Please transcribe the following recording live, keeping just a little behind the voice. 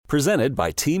Presented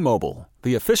by T-Mobile,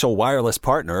 the official wireless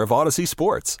partner of Odyssey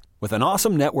Sports. With an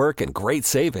awesome network and great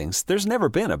savings, there's never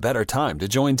been a better time to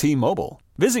join T-Mobile.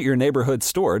 Visit your neighborhood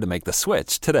store to make the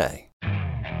switch today.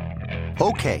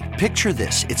 Okay, picture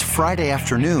this. It's Friday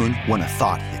afternoon when a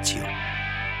thought hits you.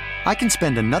 I can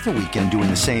spend another weekend doing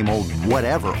the same old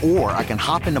whatever, or I can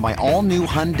hop into my all-new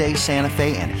Hyundai Santa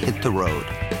Fe and hit the road.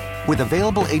 With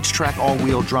available H-Track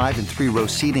all-wheel drive and 3-row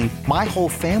seating, my whole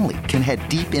family can head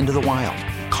deep into the wild.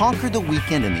 Conquer the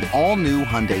weekend in the all-new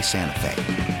Hyundai Santa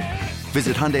Fe.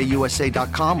 Visit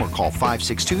HyundaiUSA.com or call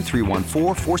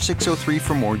 562-314-4603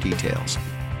 for more details.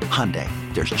 Hyundai,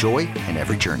 there's joy in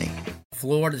every journey.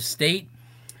 Florida State,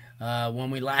 when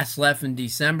we last left in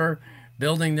December,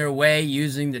 building their way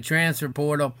using the transfer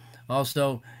portal,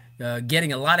 also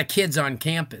getting a lot of kids on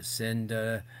campus,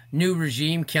 and new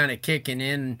regime kind of kicking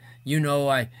in. You know,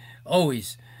 I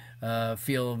always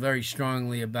feel very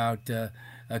strongly about a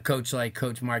coach like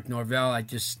Coach Mike Norvell.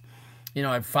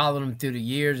 I've followed him through the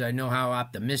years. I know how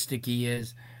optimistic he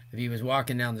is. If he was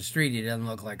walking down the street, he doesn't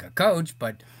look like a coach,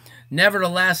 but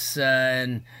nevertheless,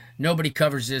 and nobody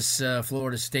covers this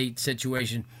Florida State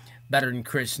situation better than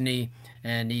Chris Nee,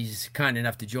 and he's kind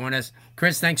enough to join us.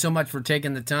 Chris, thanks so much for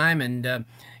taking the time, and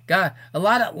got a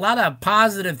lot of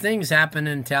positive things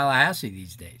happening in Tallahassee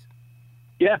these days.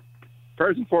 Yeah.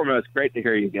 First and foremost, great to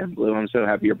hear you again, Blue. I'm so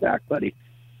happy you're back, buddy.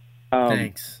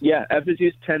 Thanks. Yeah,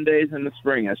 FSU's 10 days in the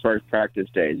spring as far as practice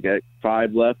days. Got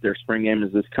 5 left. Their spring game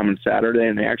is this coming Saturday,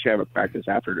 and they actually have a practice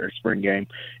after their spring game.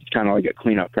 It's kind of like a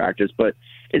cleanup practice, but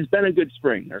it's been a good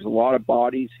spring. There's a lot of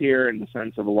bodies here in the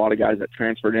sense of a lot of guys that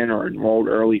transferred in or enrolled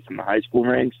early from the high school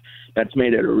ranks. That's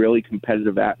made it a really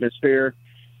competitive atmosphere.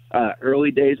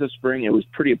 Early days of spring, it was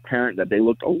pretty apparent that they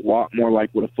looked a lot more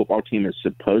like what a football team is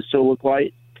supposed to look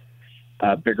like.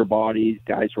 Bigger bodies,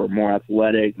 guys who are more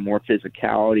athletic, more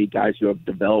physicality, guys who have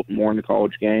developed more in the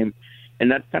college game. And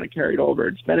that's kind of carried over.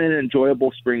 It's been an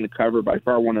enjoyable spring to cover, by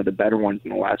far one of the better ones in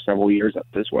the last several years up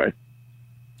this way.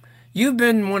 You've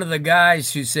been one of the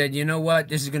guys who said, you know what,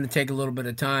 this is going to take a little bit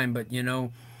of time, but,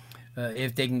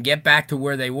 if they can get back to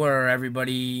where they were,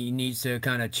 everybody needs to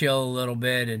kind of chill a little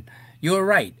bit. And you were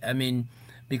right. I mean,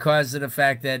 because of the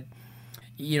fact that,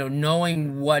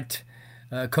 knowing what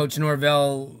Coach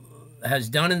Norvell has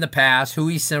done in the past, who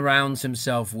he surrounds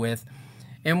himself with,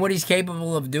 and what he's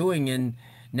capable of doing. And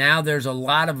now there's a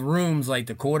lot of rooms like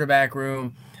the quarterback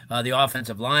room, the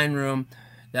offensive line room,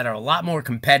 that are a lot more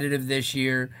competitive this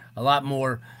year, a lot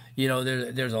more,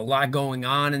 there's a lot going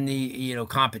on in the,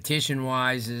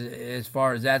 competition-wise as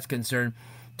far as that's concerned.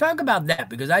 Talk about that,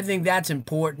 because I think that's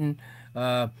important.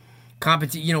 When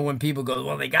people go,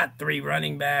 well, they got 3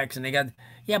 running backs, and they got,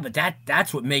 yeah, but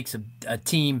that's what makes a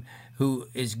team who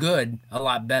is good a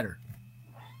lot better.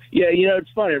 Yeah, it's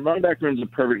funny. Running back room is a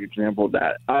perfect example of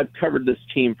that. I've covered this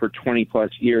team for 20-plus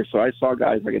years, so I saw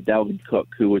guys like a Dalvin Cook,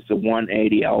 who was the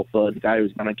 180 alpha, the guy who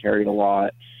was going to carry it a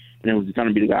lot, and it was going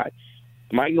to be the guy.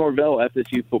 Mike Norvell,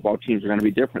 FSU football teams are going to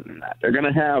be different than that. They're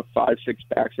going to have 5-6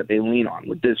 backs that they lean on.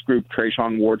 With this group,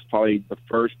 Trayshawn Ward's probably the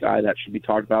first guy that should be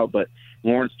talked about, but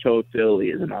Lawrence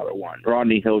Toafili is another one.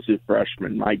 Rodney Hill's a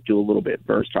freshman, might do a little bit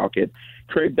versatile kid.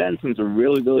 Trey Benson's a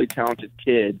really, really talented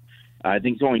kid. I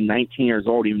think he's only 19 years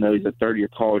old, even though he's a third-year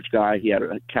college guy. He had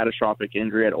a catastrophic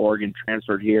injury at Oregon,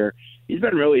 transferred here. He's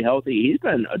been really healthy. He's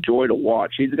been a joy to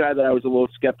watch. He's a guy that I was a little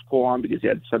skeptical on because he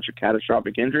had such a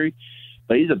catastrophic injury.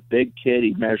 But he's a big kid.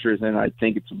 He measures in, I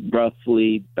think it's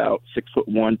roughly about 6'1",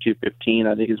 215,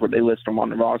 I think is what they list him on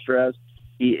the roster as.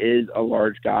 He is a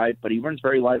large guy, but he runs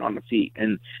very light on the feet.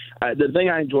 And the thing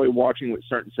I enjoy watching with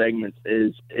certain segments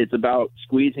is it's about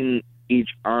squeezing each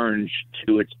orange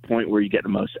to its point where you get the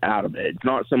most out of it. It's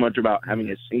not so much about having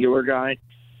a singular guy.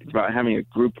 It's about having a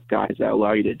group of guys that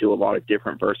allow you to do a lot of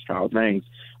different versatile things.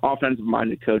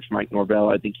 Offensive-minded coach Mike Norvell,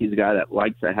 I think he's a guy that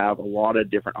likes to have a lot of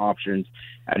different options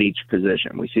at each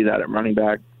position. We see that at running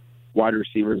back, wide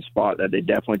receiver, the spot that they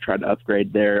definitely tried to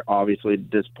upgrade there. Obviously, the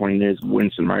disappointing news,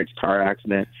 Winston Wright's car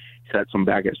accident sets him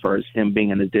back as far as him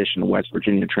being an addition to West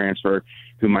Virginia transfer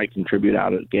who might contribute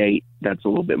out of the gate. That's a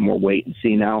little bit more wait and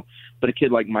see now. But a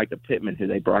kid like Micah Pittman, who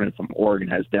they brought in from Oregon,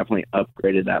 has definitely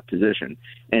upgraded that position.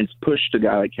 And it's pushed a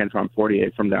guy like Kentron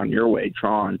Fortier from down your way,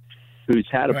 Tron, who's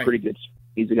had a pretty good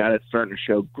 – he's a guy that's starting to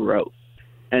show growth.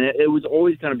 And it was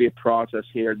always going to be a process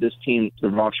here. This team, the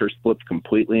roster's flipped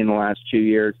completely in the last 2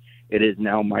 years. It is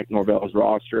now Mike Norvell's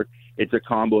roster. It's a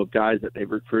combo of guys that they've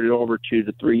recruited over 2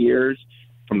 to 3 years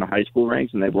from the high school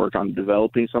ranks, and they've worked on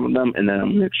developing some of them, and then a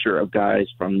mixture of guys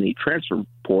from the transfer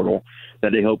portal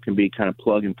that they hope can be kind of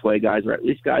plug-and-play guys, or at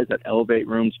least guys that elevate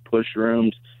rooms, push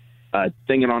rooms.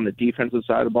 Thinking on the defensive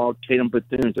side of the ball, Tatum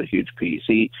Bethune's a huge piece.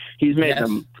 He's made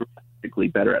some drastically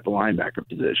better at the linebacker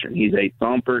position. He's a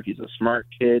thumper. He's a smart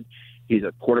kid. He's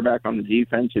a quarterback on the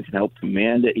defense who can help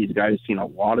command it. He's a guy who's seen a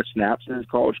lot of snaps in his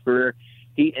college career.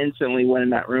 He instantly went in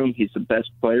that room. He's the best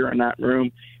player in that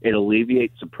room. It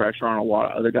alleviates the pressure on a lot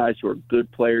of other guys who are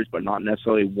good players but not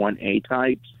necessarily 1A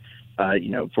types.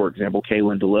 For example,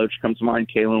 Kalen DeLoach comes to mind.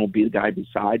 Kalen will be the guy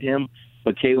beside him,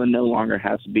 but Kalen no longer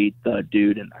has to be the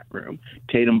dude in that room.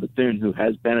 Tatum Bethune, who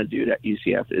has been a dude at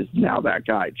UCF, is now that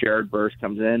guy. Jared Verse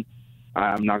comes in.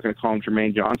 I'm not going to call him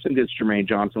Jermaine Johnson because Jermaine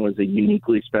Johnson was a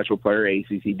uniquely special player,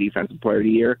 ACC Defensive Player of the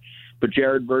Year. But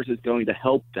Jared Verse is going to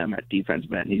help them at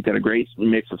defensive end. He's got a great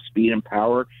mix of speed and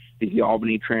power. He's the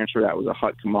Albany transfer that was a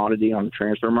hot commodity on the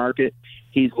transfer market.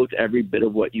 He's looked every bit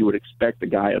of what you would expect a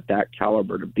guy of that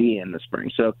caliber to be in the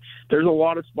spring. So there's a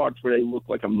lot of spots where they look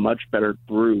like a much better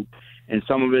group. And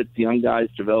some of it's young guys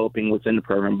developing within the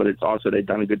program, but it's also they've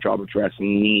done a good job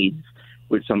addressing needs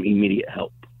with some immediate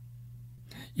help.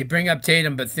 You bring up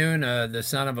Tatum Bethune, the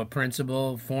son of a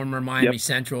principal, former Miami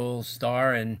Central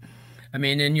star, and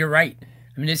you're right.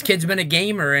 I mean, this kid's been a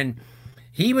gamer, and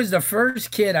he was the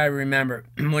first kid I remember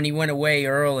when he went away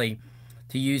early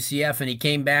to UCF, and he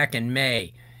came back in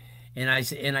May, and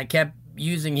I kept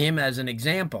using him as an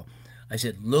example. I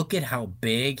said, look at how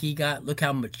big he got, look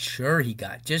how mature he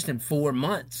got just in 4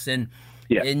 months, and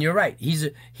you're right,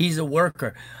 he's a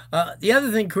worker. The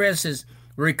other thing, Chris, is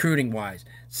recruiting-wise.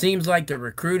 Seems like the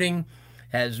recruiting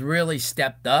has really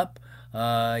stepped up.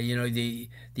 The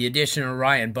addition of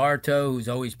Ryan Bartow, who's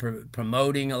always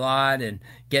promoting a lot and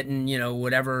getting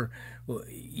whatever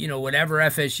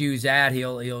FSU's at,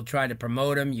 he'll try to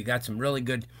promote him. You got some really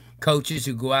good coaches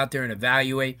who go out there and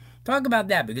evaluate. Talk about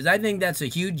that, because I think that's a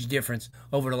huge difference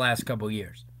over the last couple of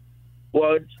years.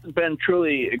 Well, it's been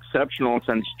truly exceptional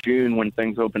since June when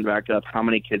things opened back up, how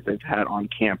many kids they've had on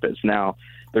campus. Now,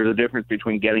 there's a difference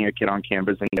between getting a kid on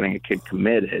campus and getting a kid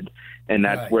committed, and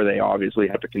that's where they obviously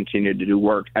have to continue to do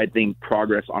work. I think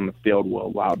progress on the field will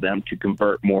allow them to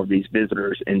convert more of these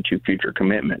visitors into future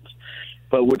commitments.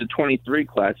 But with the 23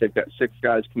 class, they've got 6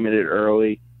 guys committed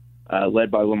early,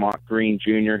 led by Lamont Green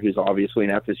Jr., who's obviously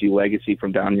an FSU legacy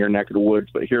from down your neck of the woods.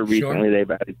 But here recently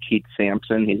they've added Keith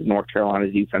Sampson. He's North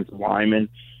Carolina defensive lineman,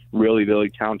 really, really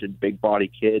talented, big-body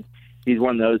kid. He's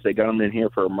one of those, they got him in here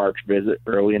for a March visit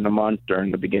early in the month during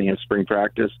the beginning of spring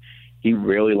practice. He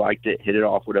really liked it, hit it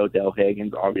off with Odell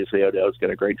Higgins. Obviously, Odell's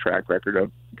got a great track record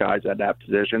of guys at that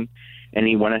position. And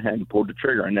he went ahead and pulled the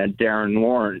trigger. And then Darren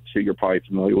Lawrence, who you're probably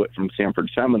familiar with from Sanford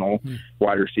Seminole,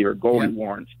 wide receiver, Goldie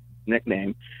Lawrence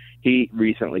nickname, he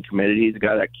recently committed. He's a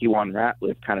guy that Kewan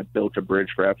Ratliff kind of built a bridge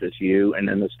for FSU, and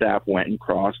then the staff went and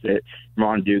crossed it.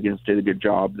 Ron Dugans did a good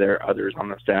job there. Others on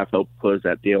the staff helped close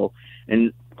that deal.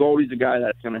 And Goldie's a guy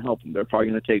that's going to help them. They're probably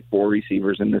going to take 4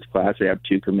 receivers in this class. They have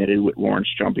 2 committed, with Lawrence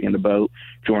jumping in the boat,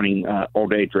 joining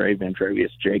All-Day Dre, Ventravius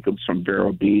Jacobs from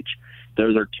Vero Beach.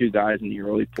 Those are 2 guys in the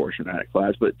early portion of that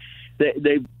class. But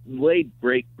they've laid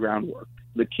great groundwork.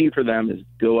 The key for them is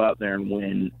go out there and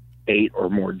win 8 or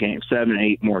more games, 7,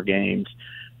 8 more games,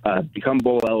 become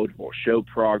bowl eligible, show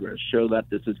progress, show that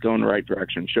this is going the right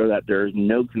direction, show that there's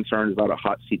no concerns about a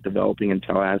hot seat developing in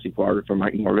Tallahassee, Florida for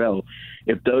Mike Norvell.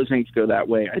 If those things go that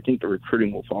way, I think the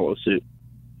recruiting will follow suit.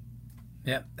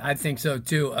 Yeah, I think so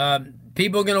too.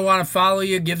 People are going to want to follow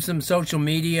you, give some social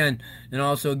media, and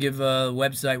also give a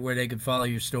website where they can follow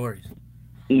your stories.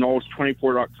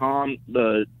 Knowles24.com.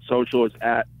 The social is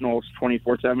at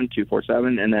Knowles247,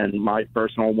 247, and then my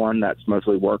personal one that's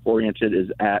mostly work-oriented is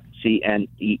at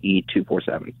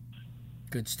CNEE247.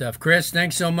 Good stuff. Chris,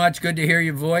 thanks so much. Good to hear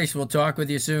your voice. We'll talk with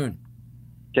you soon.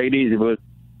 Take it easy, Blue.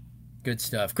 Good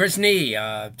stuff. Chris Nee,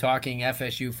 talking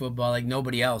FSU football like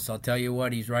nobody else. I'll tell you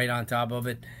what, he's right on top of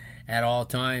it at all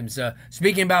times.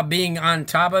 Speaking about being on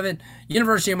top of it,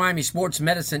 University of Miami Sports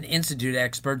Medicine Institute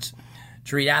experts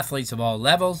treat athletes of all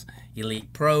levels,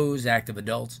 elite pros, active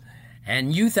adults,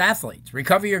 and youth athletes.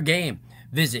 Recover your game.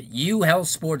 Visit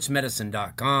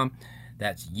uhealthsportsmedicine.com.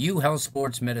 That's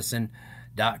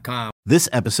uhealthsportsmedicine.com. This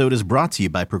episode is brought to you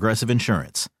by Progressive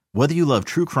Insurance. Whether you love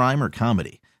true crime or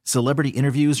comedy, celebrity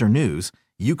interviews or news,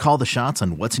 you call the shots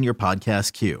on what's in your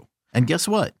podcast queue. And guess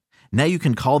what? Now you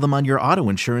can call them on your auto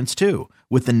insurance too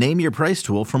with the Name Your Price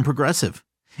tool from Progressive.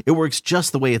 It works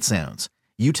just the way it sounds.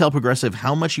 You tell Progressive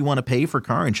how much you want to pay for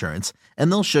car insurance,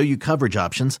 and they'll show you coverage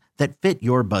options that fit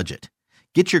your budget.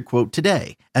 Get your quote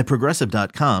today at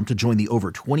Progressive.com to join the over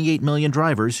 28 million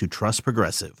drivers who trust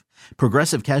Progressive.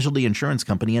 Progressive Casualty Insurance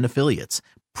Company and Affiliates.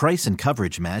 Price and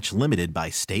coverage match limited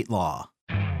by state law.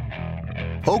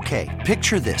 Okay,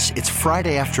 picture this. It's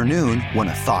Friday afternoon when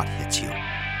a thought hits you.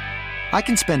 I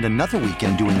can spend another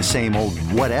weekend doing the same old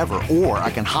whatever, or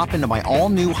I can hop into my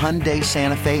all-new Hyundai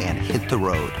Santa Fe and hit the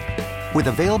road. With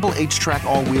available H-Track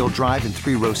all-wheel drive and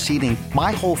 3-row seating,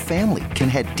 my whole family can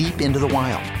head deep into the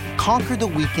wild. Conquer the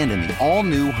weekend in the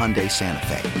all-new Hyundai Santa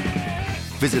Fe.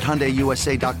 Visit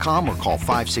HyundaiUSA.com or call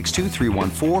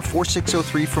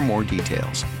 562-314-4603 for more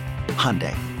details.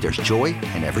 Hyundai, there's joy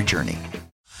in every journey.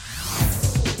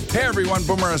 Hey everyone,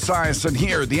 Boomer Esiason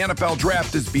here. The NFL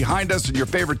Draft is behind us and your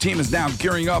favorite team is now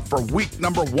gearing up for week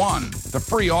number 1. The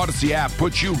free Odyssey app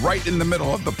puts you right in the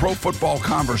middle of the pro football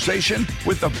conversation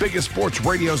with the biggest sports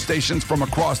radio stations from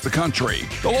across the country.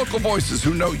 The local voices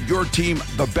who know your team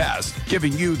the best,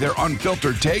 giving you their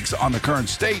unfiltered takes on the current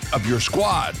state of your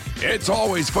squad. It's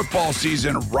always football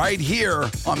season right here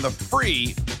on the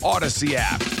free Odyssey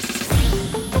app.